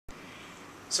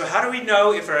So how do we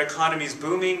know if our economy is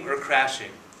booming or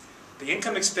crashing? The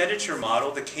income expenditure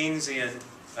model, the Keynesian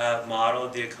model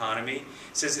of the economy,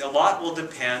 says a lot will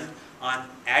depend on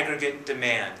aggregate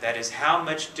demand. That is, how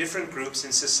much different groups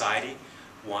in society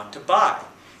want to buy.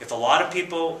 If a lot of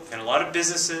people and a lot of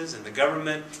businesses and the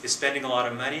government is spending a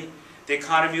lot of money, the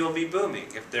economy will be booming.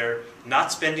 If they're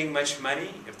not spending much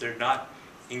money, if they're not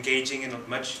engaging in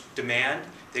much demand,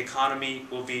 the economy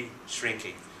will be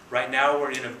shrinking. Right now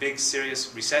we're in a big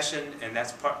serious recession, and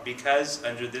that's because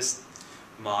under this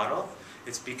model,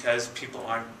 it's because people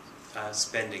aren't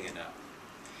spending enough.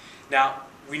 Now,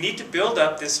 we need to build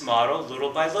up this model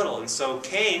little by little, and so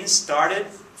Keynes started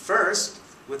first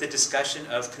with a discussion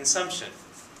of consumption.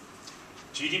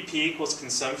 GDP equals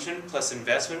consumption plus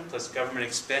investment plus government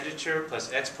expenditure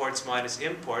plus exports minus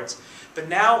imports. But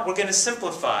now we're going to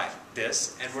simplify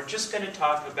this, and we're just going to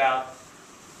talk about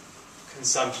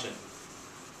consumption.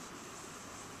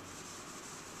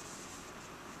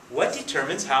 What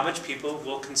determines how much people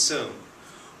will consume?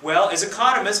 Well, as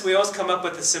economists, we always come up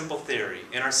with a simple theory.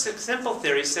 And our simple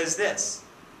theory says this.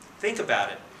 Think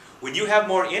about it. When you have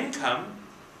more income,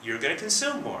 you're going to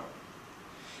consume more.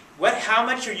 How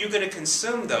much are you going to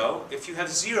consume, though, if you have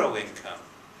zero income?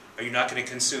 Are you not going to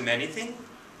consume anything?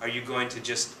 Are you going to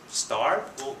just starve?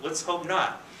 Well, let's hope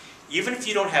not. Even if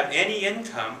you don't have any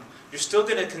income, you're still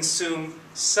going to consume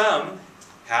some.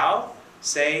 How?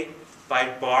 Say, by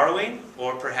borrowing,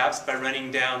 or perhaps by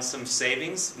running down some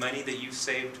savings, money that you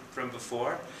saved from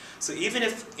before. So even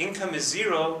if income is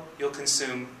zero, you'll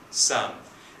consume some.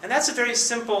 And that's a very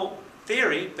simple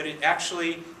theory, but it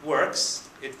actually works.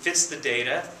 It fits the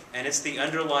data, and it's the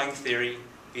underlying theory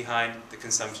behind the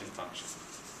consumption function.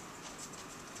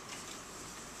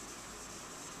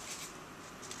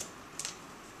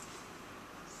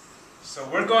 So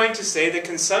we're going to say that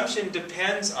consumption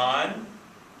depends on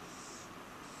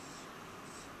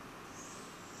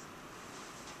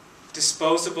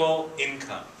disposable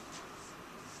income.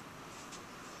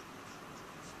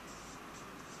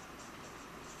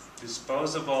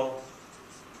 Disposable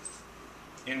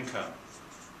income.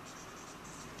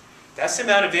 That's the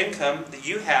amount of income that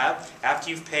you have after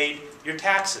you've paid your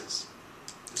taxes.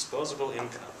 Disposable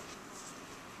income.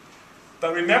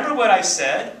 But remember what I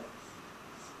said.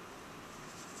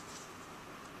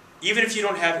 Even if you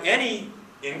don't have any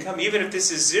income, even if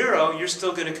this is zero, you're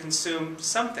still going to consume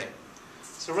something.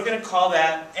 So we're going to call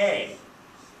that A,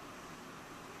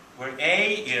 where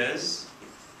A is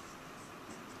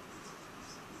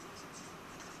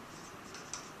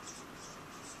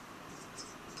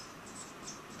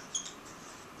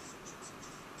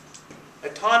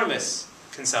autonomous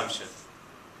consumption.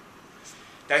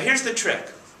 Now here's the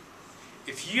trick.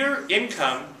 If your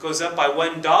income goes up by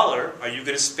 $1, are you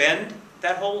going to spend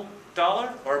that whole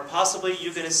dollar? Or possibly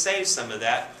you're going to save some of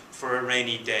that for a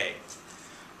rainy day?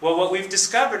 Well, what we've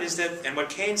discovered is that, and what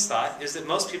Keynes thought, is that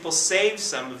most people save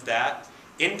some of that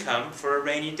income for a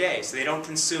rainy day. So they don't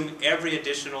consume every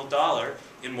additional dollar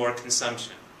in more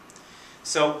consumption.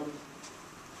 So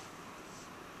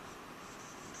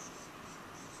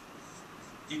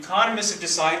economists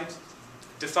have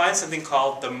defined something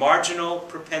called the marginal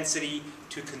propensity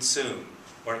to consume,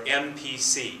 or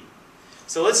MPC.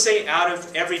 So let's say out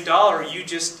of every dollar you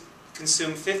just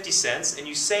consume 50 cents and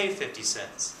you save 50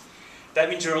 cents. That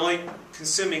means you're only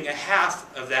consuming a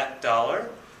half of that dollar,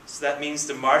 so that means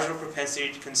the marginal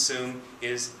propensity to consume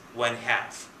is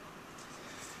 1/2.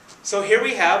 So here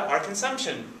we have our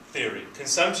consumption theory.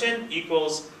 Consumption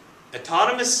equals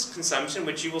autonomous consumption,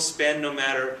 which you will spend no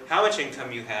matter how much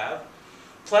income you have,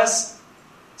 plus,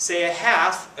 say, a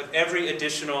half of every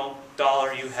additional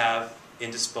dollar you have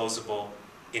in disposable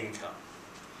income.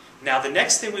 Now, the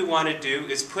next thing we want to do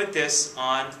is put this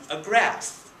on a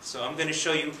graph. So I'm going to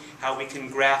show you how we can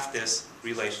graph this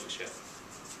relationship.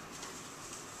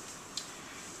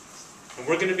 And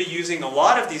we're going to be using a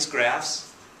lot of these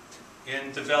graphs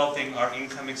in developing our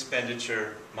income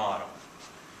expenditure model.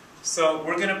 So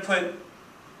we're going to put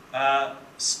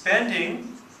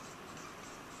spending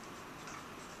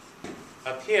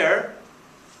up here,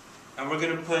 and we're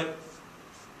going to put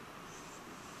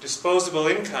disposable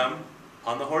income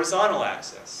on the horizontal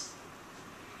axis.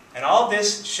 And all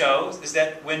this shows is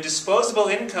that when disposable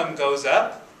income goes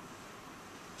up,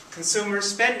 consumer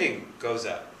spending goes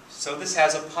up. So this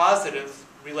has a positive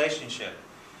relationship.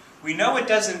 We know it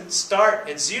doesn't start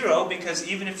at zero because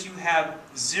even if you have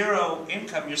zero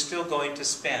income, you're still going to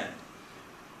spend.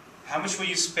 How much will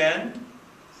you spend?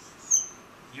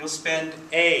 You'll spend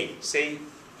A, say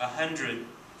 $100.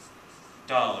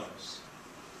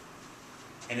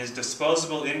 And as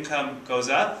disposable income goes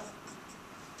up,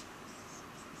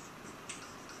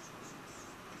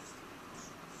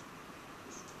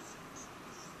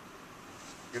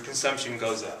 your consumption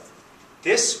goes up.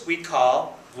 This we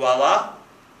call, voila,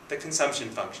 the consumption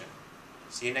function.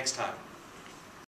 See you next time.